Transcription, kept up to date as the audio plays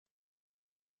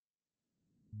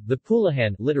The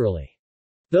Pulahan, literally,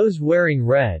 those wearing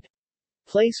red,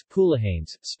 place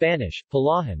Pulahanes, Spanish,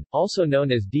 Pulahan, also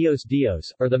known as Dios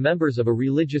Dios, are the members of a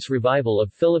religious revival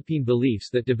of Philippine beliefs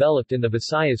that developed in the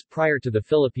Visayas prior to the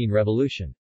Philippine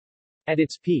Revolution. At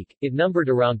its peak, it numbered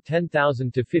around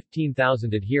 10,000 to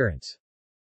 15,000 adherents.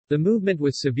 The movement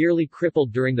was severely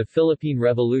crippled during the Philippine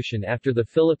Revolution after the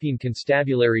Philippine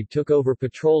Constabulary took over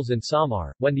patrols in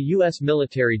Samar, when the U.S.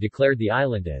 military declared the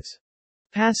island as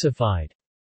pacified.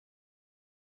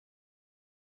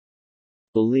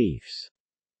 Beliefs.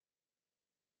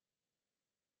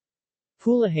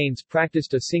 Pulahanes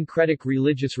practiced a syncretic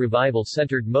religious revival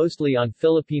centered mostly on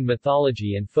Philippine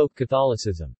mythology and folk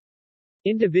Catholicism.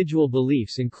 Individual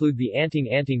beliefs include the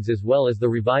anting-antings as well as the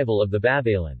revival of the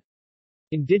babalan.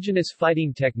 Indigenous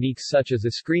fighting techniques such as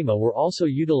eskrima were also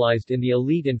utilized in the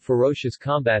elite and ferocious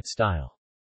combat style.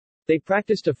 They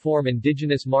practiced a form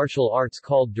indigenous martial arts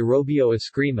called Derobio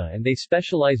Eskrima, and they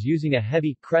specialize using a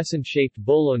heavy, crescent-shaped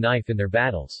bolo knife in their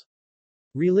battles.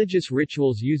 Religious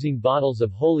rituals using bottles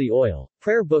of holy oil,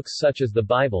 prayer books such as the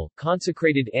Bible,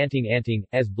 consecrated anting-anting,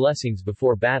 as blessings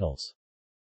before battles.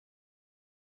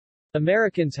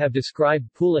 Americans have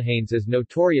described Pulahanes as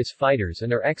notorious fighters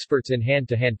and are experts in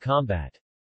hand-to-hand combat.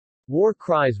 War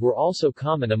cries were also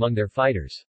common among their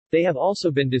fighters. They have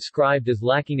also been described as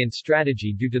lacking in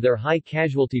strategy due to their high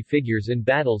casualty figures in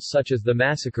battles such as the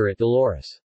massacre at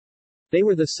Dolores. They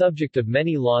were the subject of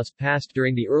many laws passed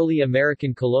during the early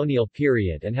American colonial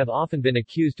period and have often been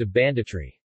accused of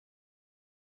banditry.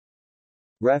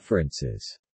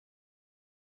 References.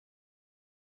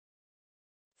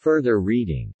 Further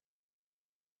reading.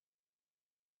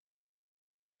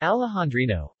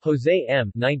 Alejandrino, Jose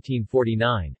M.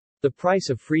 1949. The Price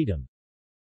of Freedom.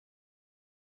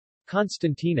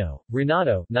 Constantino,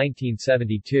 Renato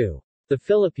 1972. The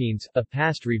Philippines, A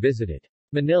Past Revisited.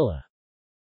 Manila.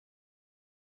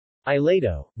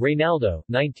 Iledo, Reynaldo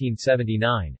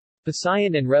 1979.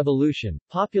 Visayan and Revolution,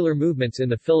 Popular Movements in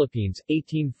the Philippines,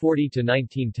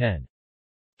 1840-1910.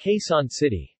 Quezon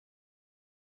City.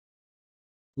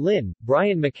 Lynn,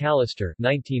 Brian McAllister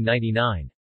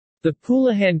 1999. The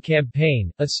Pulahan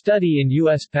Campaign, A Study in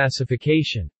U.S.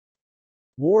 Pacification.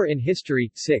 War in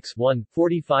History, 6 1,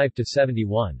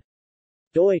 45-71.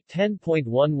 doi,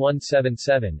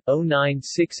 10.1177,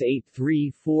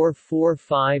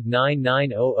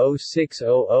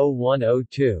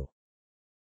 096834459900600102.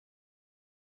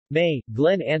 May,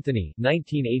 Glenn Anthony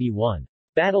 1981.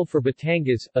 Battle for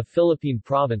Batangas, a Philippine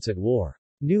Province at War.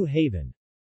 New Haven.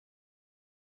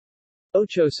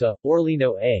 Ochoa,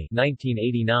 Orlino A.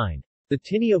 1989. The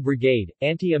Tinio Brigade,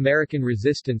 Anti-American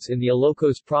Resistance in the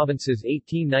Ilocos Provinces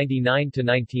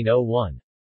 1899-1901.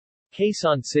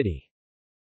 Quezon City.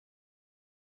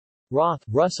 Roth,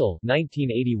 Russell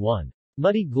 1981.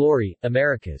 Muddy Glory,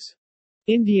 America's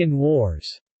Indian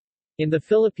Wars in the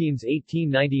Philippines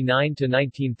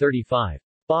 1899-1935.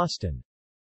 Boston.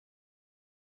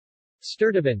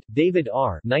 Sturtevant, David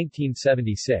R.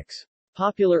 1976.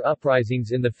 Popular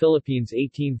Uprisings in the Philippines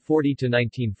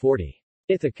 1840-1940.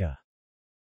 Ithaca.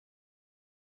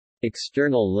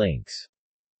 External links.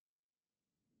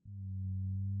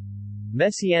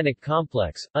 Messianic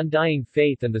Complex, Undying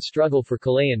Faith and the Struggle for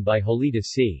Calayan by Jolita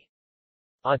C.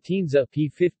 Atienza, p.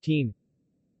 15.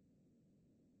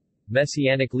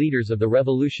 Messianic Leaders of the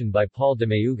Revolution by Paul de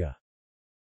Mayuga.